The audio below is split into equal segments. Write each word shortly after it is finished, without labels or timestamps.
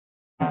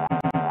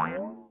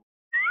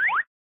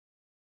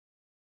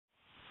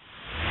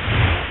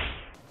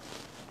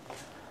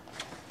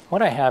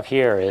What I have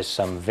here is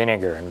some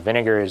vinegar, and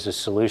vinegar is a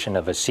solution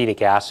of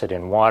acetic acid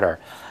in water.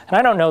 And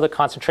I don't know the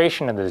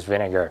concentration of this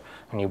vinegar.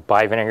 When you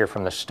buy vinegar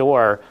from the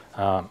store,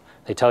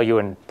 they tell you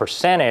in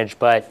percentage,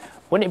 but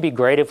wouldn't it be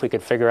great if we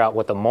could figure out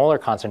what the molar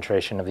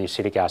concentration of the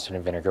acetic acid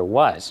in vinegar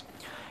was?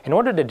 In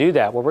order to do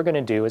that, what we're going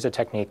to do is a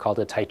technique called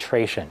a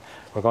titration.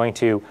 We're going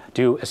to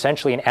do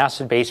essentially an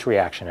acid-base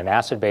reaction, an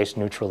acid-base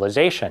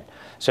neutralization.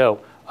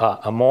 So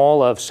a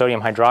mole of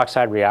sodium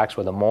hydroxide reacts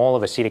with a mole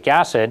of acetic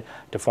acid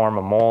to form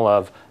a mole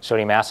of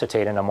sodium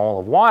acetate and a mole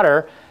of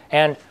water.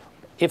 And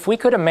if we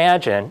could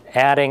imagine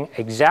adding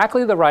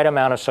exactly the right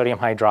amount of sodium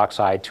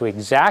hydroxide to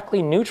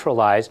exactly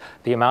neutralize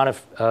the amount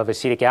of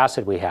acetic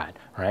acid we had,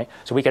 right?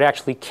 So we could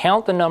actually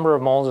count the number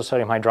of moles of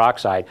sodium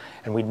hydroxide,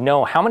 and we'd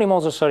know how many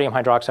moles of sodium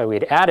hydroxide we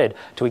had added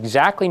to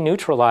exactly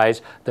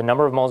neutralize the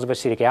number of moles of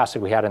acetic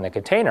acid we had in the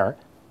container.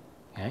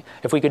 Okay?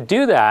 If we could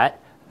do that,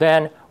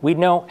 then we'd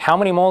know how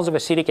many moles of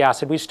acetic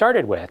acid we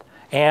started with.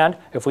 And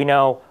if we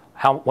know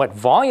what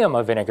volume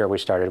of vinegar we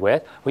started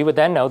with, we would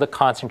then know the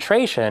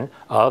concentration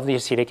of the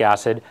acetic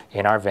acid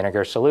in our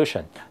vinegar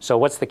solution. So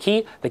what's the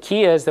key? The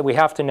key is that we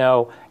have to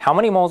know how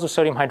many moles of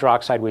sodium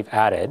hydroxide we've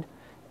added,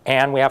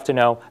 and we have to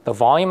know the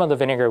volume of the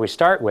vinegar we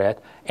start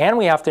with, and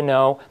we have to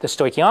know the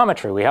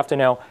stoichiometry. We have to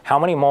know how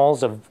many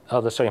moles of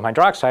the sodium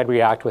hydroxide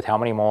react with how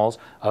many moles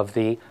of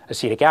the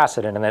acetic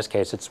acid, and in this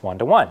case it's 1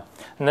 to 1.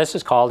 And this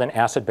is called an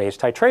acid-base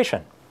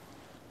titration.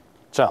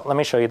 So let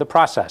me show you the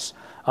process.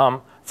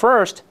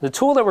 First, the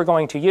tool that we're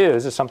going to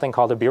use is something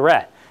called a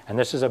burette. And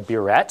this is a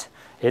burette.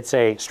 It's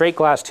a straight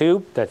glass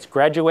tube that's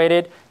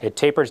graduated. It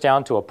tapers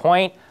down to a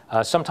point.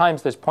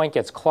 Sometimes this point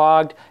gets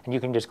clogged, and you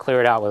can just clear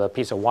it out with a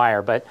piece of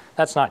wire, but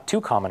that's not too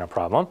common a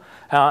problem.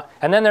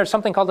 And then there's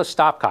something called a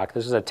stopcock.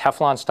 This is a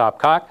Teflon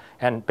stopcock,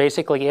 and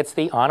basically it's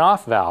the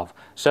on-off valve.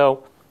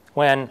 So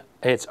when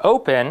it's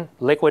open,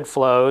 liquid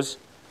flows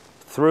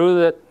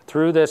through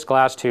this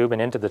glass tube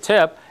and into the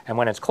tip, and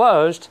when it's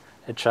closed,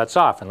 it shuts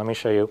off. And let me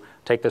show you,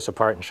 take this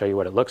apart and show you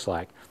what it looks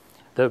like.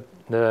 The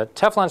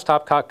Teflon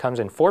stopcock comes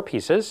in 4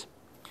 pieces,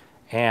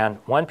 and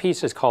one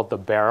piece is called the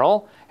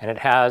barrel, and it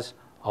has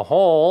a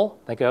hole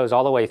that goes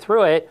all the way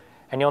through it,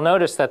 and you'll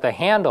notice that the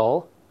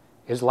handle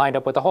is lined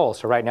up with the hole.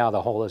 So right now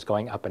the hole is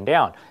going up and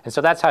down. And so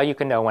that's how you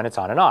can know when it's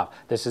on and off.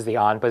 This is the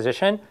on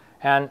position,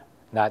 and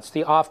that's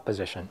the off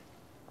position.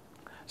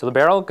 So the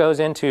barrel goes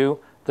into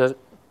the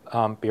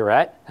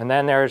burette, and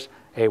then there's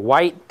a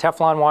white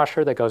Teflon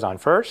washer that goes on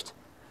first,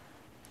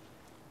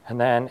 and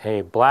then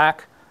a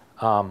black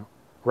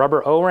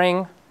rubber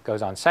O-ring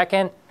goes on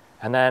second,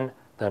 and then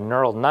the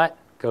knurled nut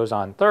goes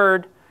on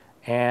third,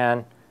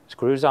 and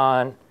screws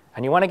on,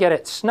 and you want to get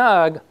it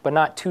snug but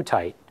not too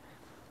tight.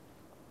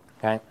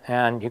 Okay?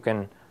 And you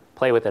can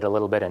play with it a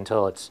little bit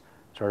until it's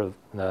sort of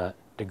the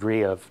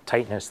degree of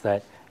tightness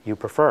that you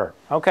prefer.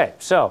 Okay,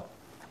 so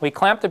we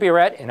clamp the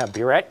burette in a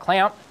burette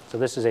clamp. So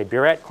this is a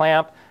burette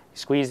clamp. You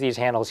squeeze these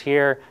handles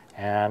here,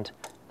 and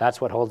that's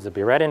what holds the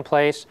burette in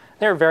place.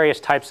 There are various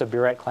types of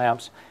burette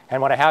clamps,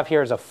 and what I have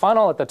here is a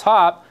funnel at the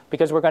top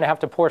because we're going to have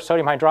to pour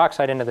sodium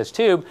hydroxide into this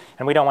tube,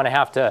 and we don't want to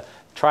have to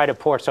try to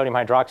pour sodium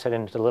hydroxide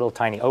into the little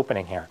tiny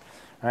opening here.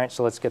 All right,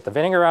 so let's get the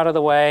vinegar out of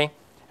the way,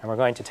 and we're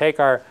going to take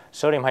our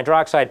sodium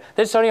hydroxide.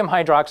 This sodium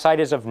hydroxide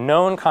is of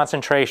known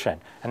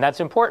concentration, and that's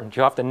important.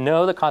 You have to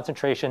know the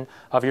concentration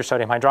of your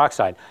sodium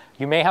hydroxide.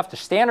 You may have to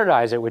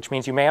standardize it, which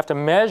means you may have to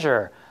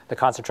measure the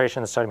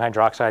concentration of the sodium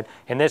hydroxide.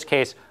 In this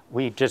case,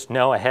 we just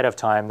know ahead of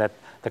time that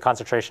the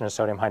concentration of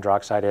sodium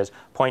hydroxide is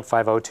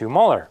 0.502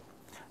 molar.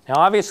 Now,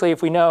 obviously,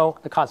 if we know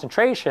the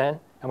concentration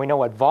and we know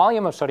what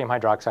volume of sodium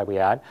hydroxide we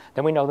add,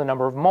 then we know the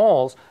number of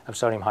moles of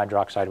sodium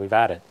hydroxide we've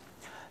added.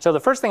 So the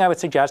first thing I would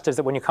suggest is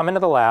that when you come into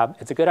the lab,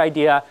 it's a good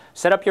idea,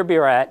 set up your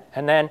burette,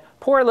 and then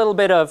pour a little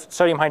bit of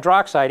sodium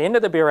hydroxide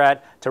into the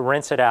burette to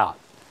rinse it out.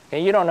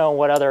 Okay, you don't know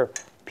what other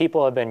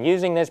people have been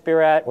using this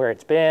burette, where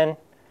it's been.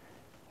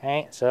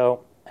 Okay, so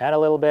add a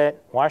little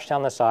bit, wash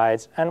down the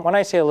sides, and when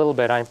I say a little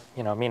bit, I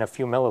mean a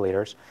few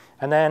milliliters,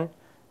 and then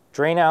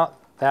drain out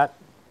that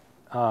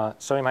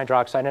sodium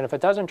hydroxide. And if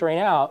it doesn't drain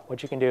out,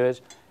 what you can do is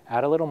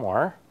add a little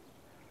more,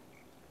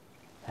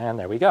 and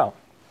there we go.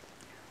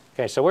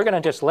 Okay, so we're going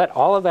to just let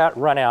all of that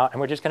run out, and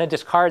we're just going to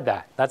discard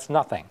that. That's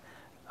nothing.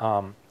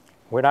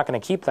 We're not going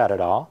to keep that at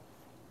all.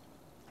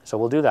 So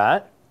we'll do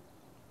that.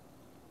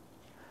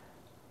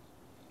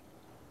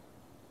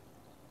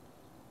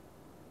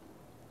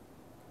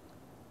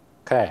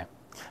 Okay.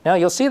 Now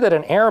you'll see that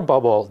an air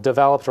bubble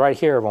develops right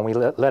here when we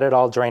let it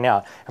all drain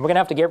out. And we're going to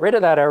have to get rid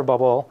of that air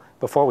bubble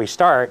before we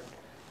start.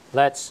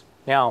 Let's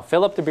now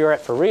fill up the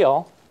burette for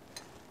real.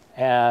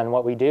 And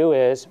what we do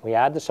is we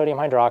add the sodium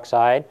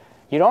hydroxide.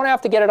 You don't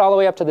have to get it all the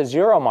way up to the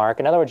 0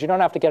 mark. In other words, you don't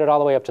have to get it all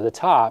the way up to the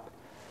top.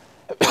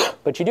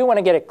 But you do want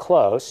to get it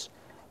close.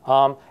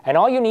 And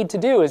all you need to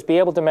do is be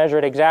able to measure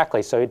it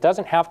exactly. So it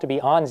doesn't have to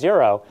be on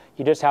 0.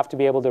 You just have to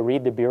be able to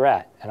read the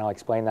burette. And I'll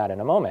explain that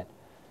in a moment.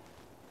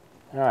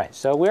 All right,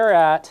 so we're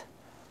at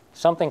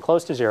something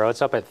close to 0.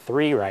 It's up at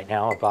 3 right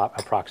now, about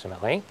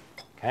approximately.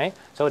 Okay,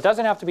 so it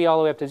doesn't have to be all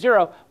the way up to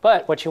 0,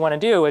 but what you want to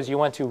do is you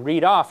want to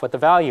read off what the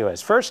value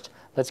is. First,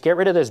 let's get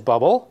rid of this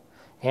bubble,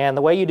 And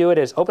the way you do it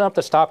is open up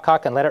the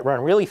stopcock and let it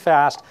run really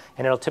fast,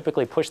 and it'll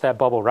typically push that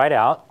bubble right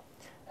out.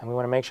 And we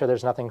want to make sure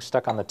there's nothing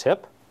stuck on the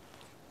tip.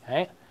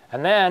 Okay?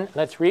 And then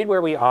let's read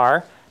where we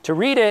are. To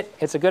read it,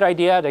 it's a good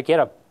idea to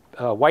get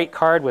a white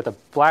card with a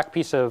black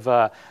piece of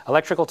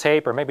electrical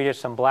tape or maybe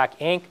just some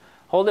black ink.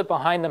 Hold it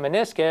behind the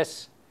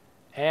meniscus,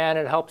 and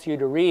it helps you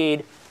to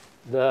read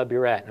the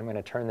burette. I'm going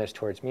to turn this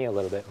towards me a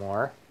little bit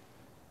more.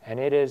 And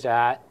it is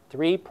at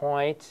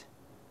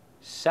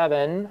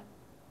 3.75.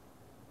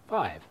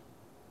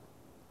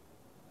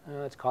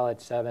 Let's call it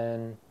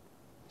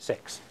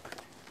 7.6.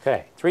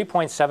 Okay,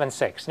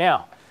 3.76.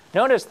 Now,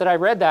 notice that I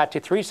read that to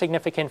 3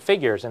 significant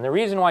figures. And the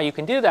reason why you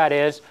can do that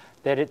is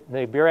that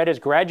the burette is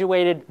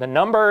graduated. The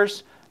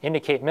numbers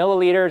indicate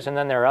milliliters, and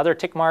then there are other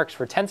tick marks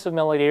for tenths of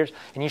milliliters.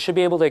 And you should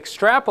be able to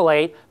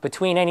extrapolate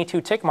between any 2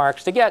 tick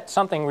marks to get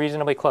something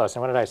reasonably close.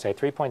 And what did I say?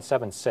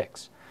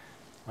 3.76.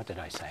 What did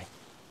I say?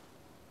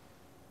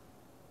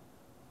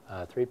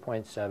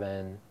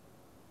 3.7.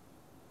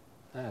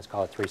 Let's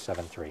call it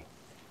 373.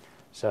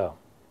 So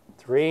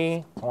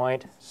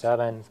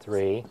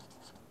 3.73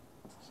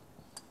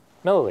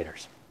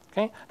 milliliters.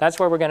 Okay, that's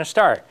where we're going to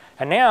start.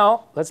 And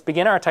now let's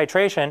begin our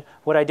titration.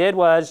 What I did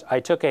was I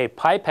took a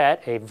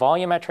pipette, a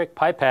volumetric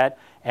pipette,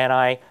 and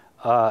I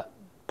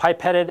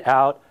pipetted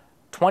out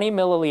 20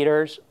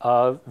 milliliters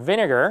of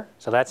vinegar.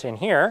 So that's in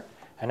here.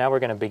 And now we're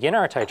going to begin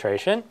our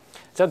titration.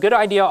 It's a good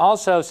idea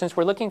also, since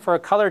we're looking for a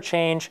color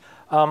change,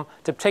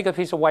 to take a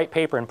piece of white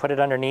paper and put it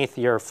underneath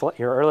your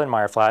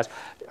Erlenmeyer flask.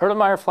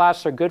 Erlenmeyer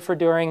flasks are good for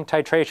doing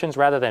titrations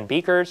rather than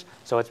beakers,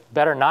 so it's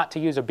better not to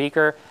use a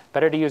beaker,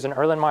 better to use an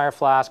Erlenmeyer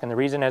flask, and the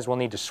reason is we'll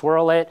need to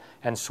swirl it,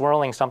 and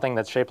swirling something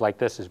that's shaped like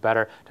this is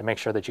better to make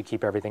sure that you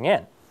keep everything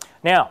in.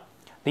 Now,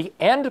 the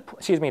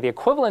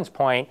equivalence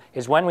point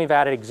is when we've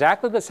added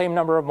exactly the same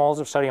number of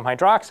moles of sodium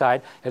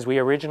hydroxide as we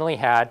originally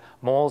had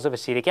moles of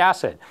acetic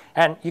acid.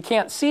 And you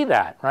can't see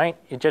that, right?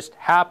 It just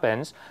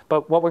happens.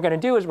 But what we're going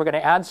to do is we're going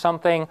to add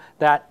something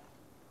that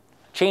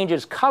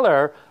changes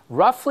color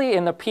roughly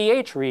in the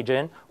pH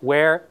region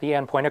where the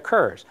endpoint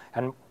occurs.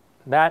 And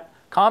that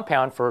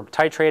compound for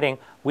titrating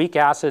weak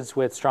acids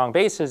with strong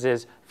bases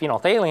is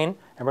phenolphthalein.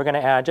 And we're going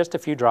to add just a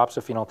few drops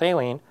of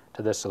phenolphthalein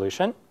to this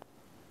solution.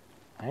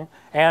 Okay.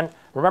 And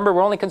remember,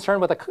 we're only concerned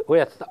with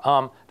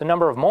the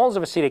number of moles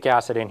of acetic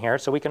acid in here,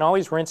 so we can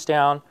always rinse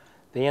down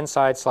the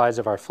inside slides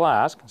of our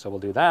flask. So we'll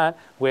do that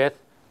with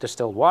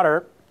distilled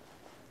water.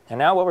 And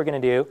now what we're going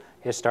to do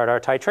is start our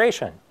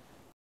titration.